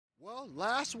Well,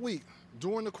 last week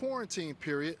during the quarantine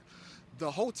period, the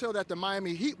hotel that the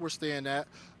Miami Heat were staying at,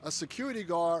 a security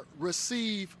guard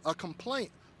received a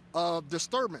complaint of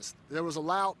disturbance. There was a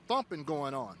loud thumping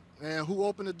going on. And who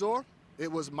opened the door?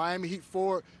 It was Miami Heat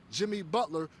forward Jimmy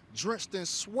Butler, drenched in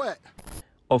sweat.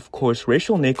 Of course,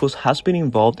 Rachel Nichols has been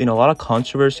involved in a lot of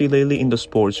controversy lately in the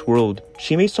sports world.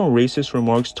 She made some racist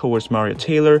remarks towards Maria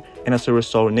Taylor, and as a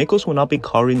result, Nichols will not be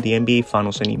covering the NBA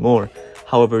Finals anymore.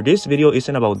 However, this video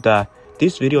isn't about that.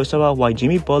 This video is about why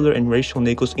Jimmy Butler and Rachel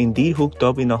Nichols indeed hooked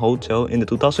up in a hotel in the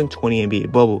 2020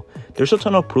 NBA bubble. There's a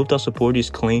ton of proof that support this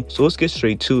claim, so let's get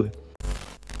straight to it.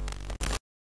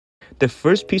 The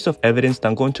first piece of evidence that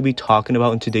I'm going to be talking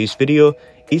about in today's video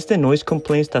is the noise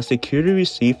complaints that security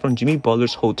received from Jimmy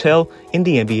Butler's hotel in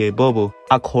the NBA bubble.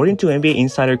 According to NBA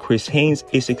insider Chris Haynes,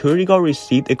 a security guard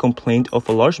received a complaint of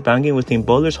a large banging within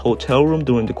Butler's hotel room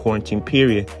during the quarantine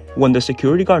period. When the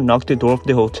security guard knocked the door of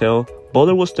the hotel,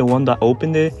 Butler was the one that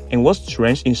opened it and was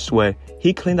drenched in sweat.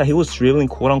 He claimed that he was dribbling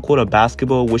quote-unquote a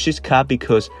basketball, which is cap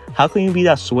because how can you be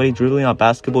that sweaty dribbling a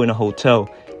basketball in a hotel?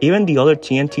 Even the other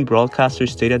TNT broadcaster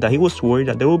stated that he was worried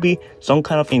that there will be some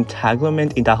kind of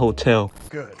entanglement in that hotel.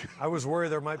 Good. I was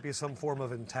worried there might be some form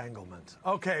of entanglement.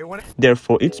 Okay.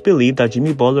 Therefore, it's believed that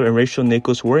Jimmy Butler and Rachel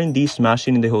Nichols were indeed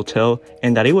smashing in the hotel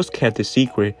and that it was kept a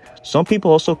secret. Some people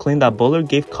also claim that Butler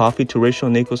gave coffee to Rachel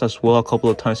Nichols as well a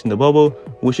couple of times in the bubble,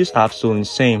 which is absolutely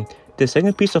insane. The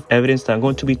second piece of evidence that I'm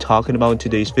going to be talking about in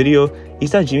today's video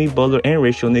is that Jimmy Butler and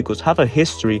Rachel Nichols have a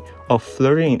history of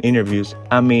flirting in interviews.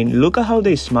 I mean, look at how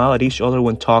they smile at each other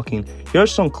when talking. Here are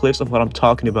some clips of what I'm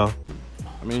talking about.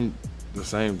 I mean, the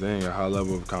same thing, a high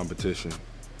level of competition.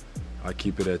 I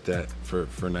keep it at that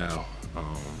for now,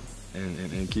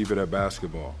 and keep it at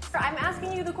basketball. I'm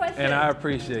asking you the question. And I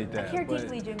appreciate that. I care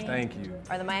deeply, Jimmy. Thank you.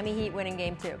 Are the Miami Heat winning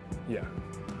game 2? Yeah.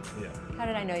 How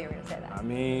did I know you were going to say that? I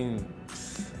mean,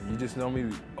 you just know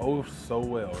me oh so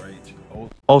well, right?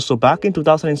 Also, back in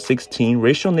 2016,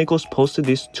 Rachel Nichols posted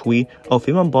this tweet of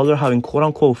him and Butler having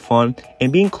quote-unquote fun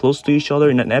and being close to each other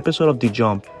in an episode of The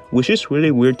Jump, which is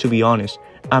really weird to be honest.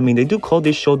 I mean, they do call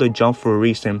this show The Jump for a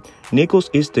reason. Nichols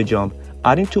is The Jump.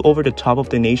 Adding to over the top of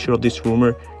the nature of this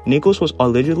rumor, Nichols was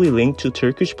allegedly linked to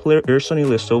Turkish player Ersan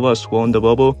Ilyasova as well in the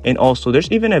bubble, and also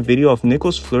there's even a video of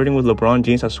Nichols flirting with LeBron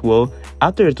James as well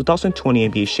after the 2020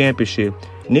 NBA championship.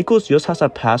 Nichols just has a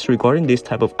past regarding this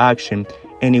type of action.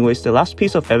 Anyways, the last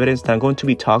piece of evidence that I'm going to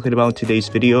be talking about in today's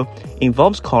video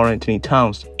involves Karl-Anthony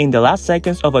Towns. In the last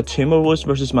seconds of a Timberwolves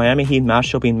vs Miami Heat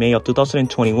matchup in May of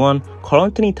 2021,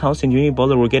 Karl-Anthony Towns and Jimmy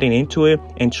Butler were getting into it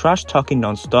and trash talking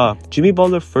non-stop. Jimmy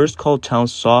Butler first called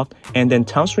Towns soft, and then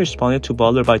Towns responded to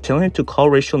Butler by telling him to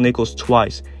call Rachel Nichols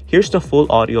twice. Here's the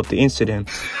full audio of the incident.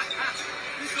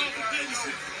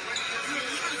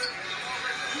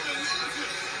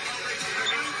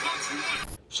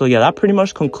 So yeah, that pretty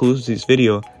much concludes this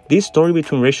video. This story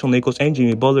between Rachel Nichols and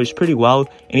Jimmy Butler is pretty wild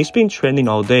and it's been trending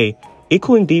all day. It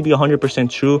could indeed be 100%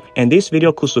 true and this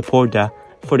video could support that.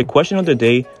 For the question of the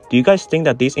day, do you guys think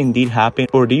that this indeed happened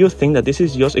or do you think that this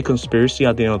is just a conspiracy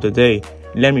at the end of the day?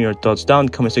 Let me know your thoughts down in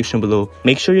the comment section below.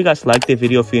 Make sure you guys like the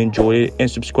video if you enjoyed it and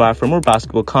subscribe for more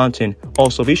basketball content.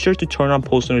 Also, be sure to turn on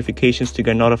post notifications to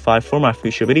get notified for my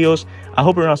future videos. I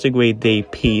hope everyone has a great day.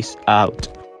 Peace out.